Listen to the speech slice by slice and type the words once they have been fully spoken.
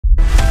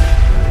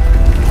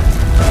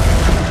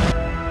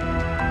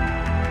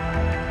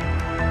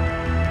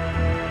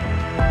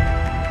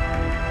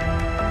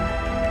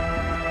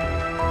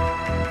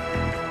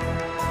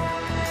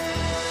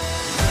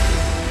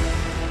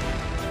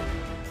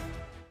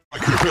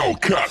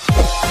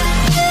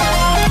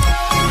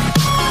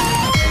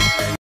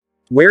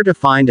Where to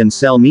find and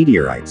sell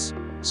meteorites?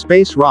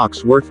 Space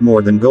rocks worth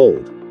more than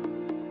gold.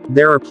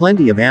 There are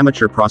plenty of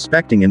amateur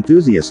prospecting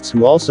enthusiasts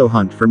who also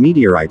hunt for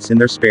meteorites in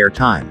their spare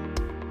time.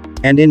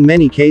 And in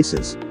many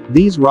cases,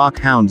 these rock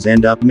hounds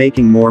end up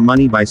making more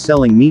money by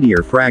selling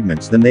meteor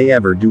fragments than they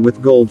ever do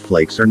with gold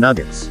flakes or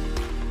nuggets.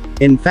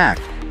 In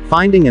fact,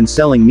 finding and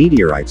selling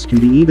meteorites can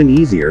be even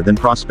easier than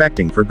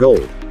prospecting for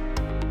gold.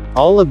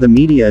 All of the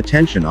media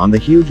attention on the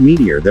huge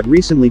meteor that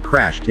recently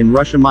crashed in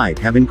Russia might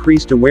have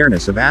increased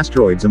awareness of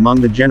asteroids among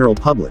the general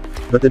public,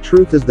 but the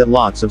truth is that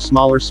lots of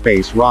smaller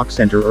space rocks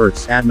enter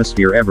Earth's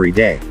atmosphere every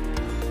day.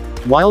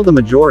 While the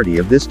majority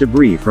of this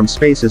debris from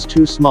space is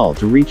too small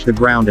to reach the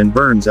ground and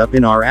burns up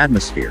in our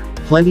atmosphere,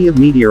 plenty of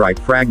meteorite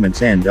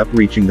fragments end up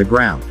reaching the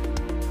ground.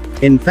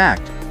 In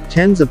fact,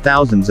 tens of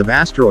thousands of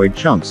asteroid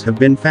chunks have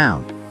been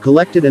found,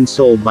 collected and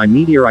sold by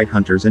meteorite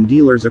hunters and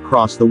dealers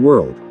across the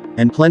world,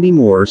 and plenty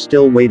more are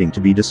still waiting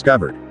to be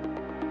discovered.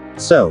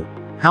 So,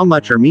 how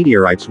much are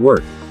meteorites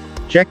worth?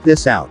 Check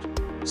this out.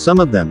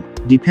 Some of them,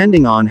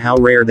 depending on how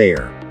rare they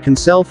are, can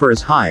sell for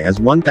as high as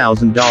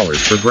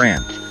 $1,000 per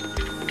gram.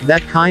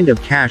 That kind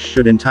of cash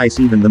should entice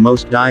even the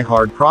most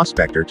die-hard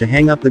prospector to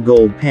hang up the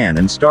gold pan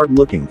and start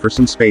looking for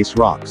some space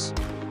rocks.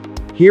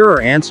 Here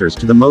are answers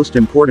to the most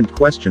important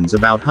questions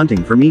about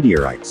hunting for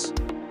meteorites.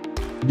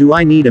 Do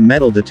I need a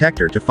metal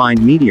detector to find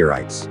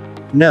meteorites?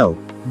 No.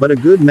 But a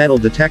good metal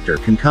detector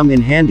can come in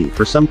handy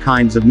for some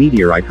kinds of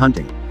meteorite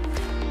hunting.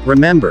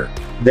 Remember,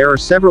 there are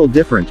several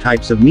different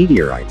types of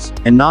meteorites,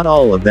 and not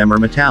all of them are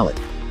metallic.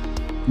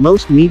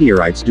 Most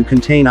meteorites do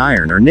contain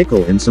iron or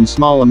nickel in some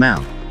small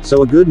amount,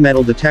 so a good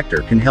metal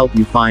detector can help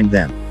you find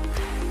them.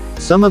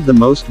 Some of the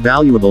most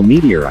valuable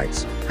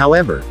meteorites,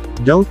 however,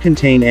 don't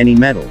contain any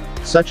metal,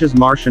 such as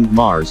Martian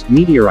Mars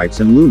meteorites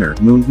and lunar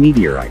Moon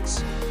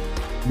meteorites.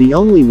 The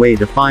only way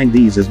to find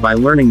these is by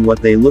learning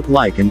what they look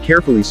like and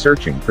carefully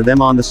searching for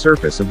them on the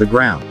surface of the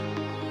ground.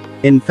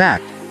 In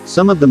fact,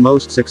 some of the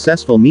most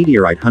successful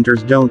meteorite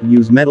hunters don't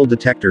use metal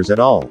detectors at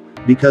all,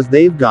 because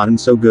they've gotten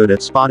so good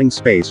at spotting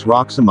space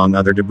rocks among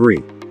other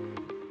debris.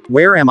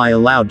 Where am I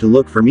allowed to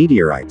look for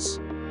meteorites?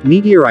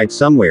 Meteorite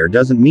somewhere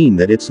doesn't mean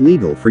that it's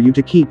legal for you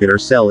to keep it or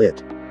sell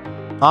it.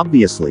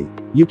 Obviously,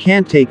 you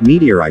can't take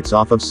meteorites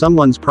off of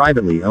someone's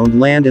privately owned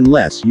land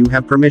unless you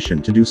have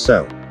permission to do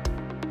so.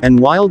 And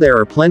while there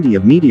are plenty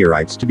of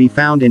meteorites to be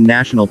found in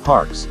national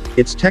parks,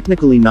 it's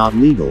technically not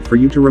legal for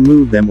you to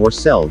remove them or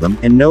sell them,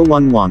 and no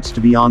one wants to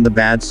be on the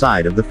bad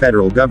side of the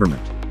federal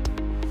government.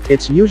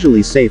 It's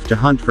usually safe to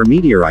hunt for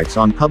meteorites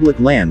on public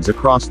lands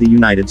across the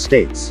United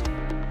States.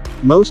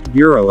 Most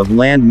Bureau of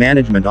Land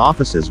Management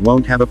offices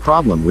won't have a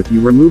problem with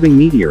you removing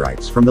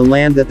meteorites from the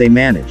land that they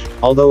manage,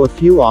 although a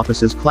few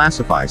offices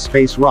classify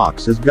space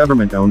rocks as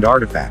government-owned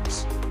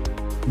artifacts.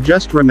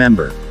 Just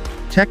remember,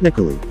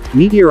 technically,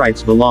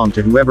 meteorites belong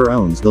to whoever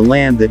owns the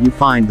land that you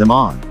find them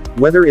on,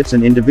 whether it's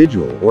an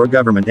individual or a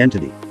government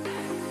entity.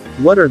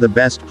 What are the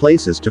best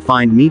places to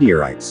find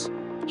meteorites?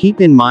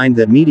 Keep in mind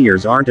that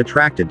meteors aren't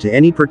attracted to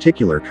any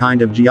particular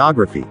kind of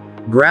geography.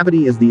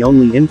 Gravity is the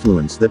only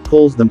influence that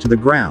pulls them to the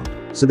ground,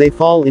 so they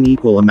fall in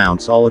equal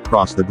amounts all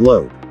across the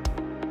globe.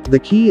 The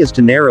key is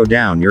to narrow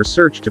down your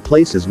search to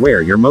places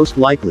where you're most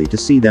likely to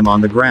see them on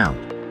the ground.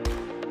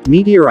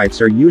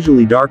 Meteorites are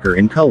usually darker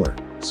in color,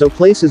 so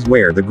places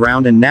where the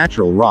ground and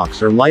natural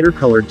rocks are lighter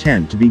colored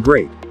tend to be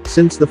great,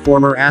 since the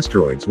former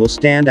asteroids will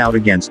stand out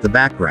against the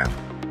background.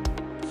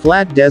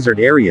 Flat desert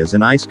areas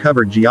and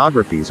ice-covered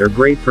geographies are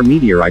great for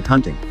meteorite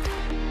hunting.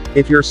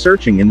 If you're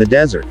searching in the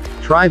desert,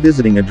 try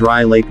visiting a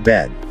dry lake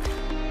bed.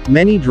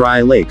 Many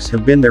dry lakes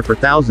have been there for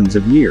thousands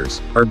of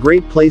years, are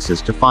great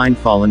places to find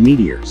fallen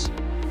meteors.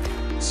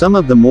 Some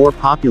of the more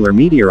popular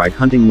meteorite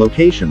hunting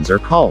locations are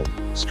called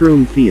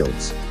strewn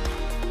fields.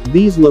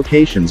 These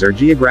locations are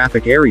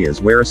geographic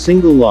areas where a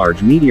single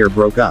large meteor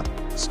broke up,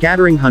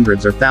 scattering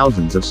hundreds or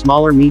thousands of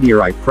smaller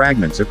meteorite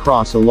fragments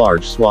across a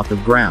large swath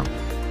of ground.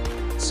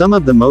 Some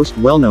of the most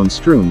well-known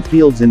strewn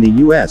fields in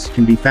the US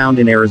can be found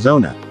in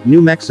Arizona,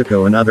 New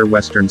Mexico and other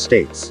western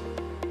states.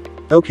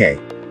 Okay,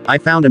 I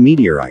found a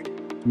meteorite.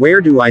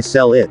 Where do I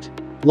sell it?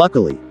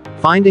 Luckily,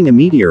 finding a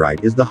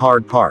meteorite is the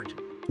hard part.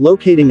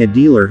 Locating a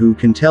dealer who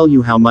can tell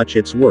you how much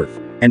it's worth,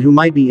 and who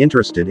might be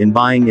interested in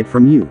buying it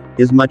from you,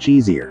 is much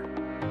easier.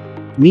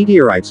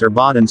 Meteorites are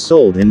bought and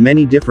sold in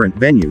many different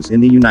venues in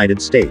the United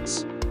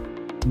States.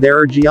 There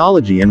are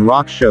geology and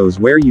rock shows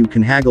where you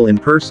can haggle in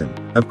person,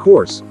 of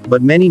course,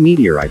 but many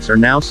meteorites are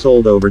now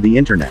sold over the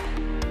internet.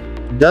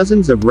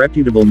 Dozens of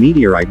reputable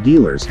meteorite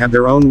dealers have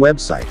their own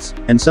websites,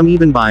 and some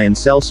even buy and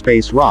sell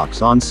space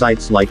rocks on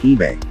sites like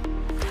eBay.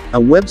 A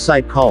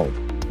website called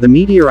the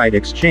Meteorite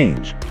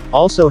Exchange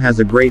also has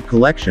a great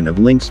collection of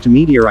links to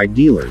meteorite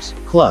dealers,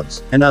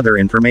 clubs, and other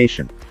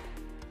information.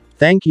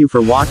 Thank you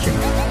for watching.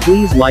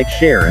 Please like,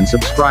 share and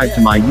subscribe to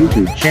my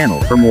YouTube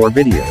channel for more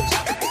videos.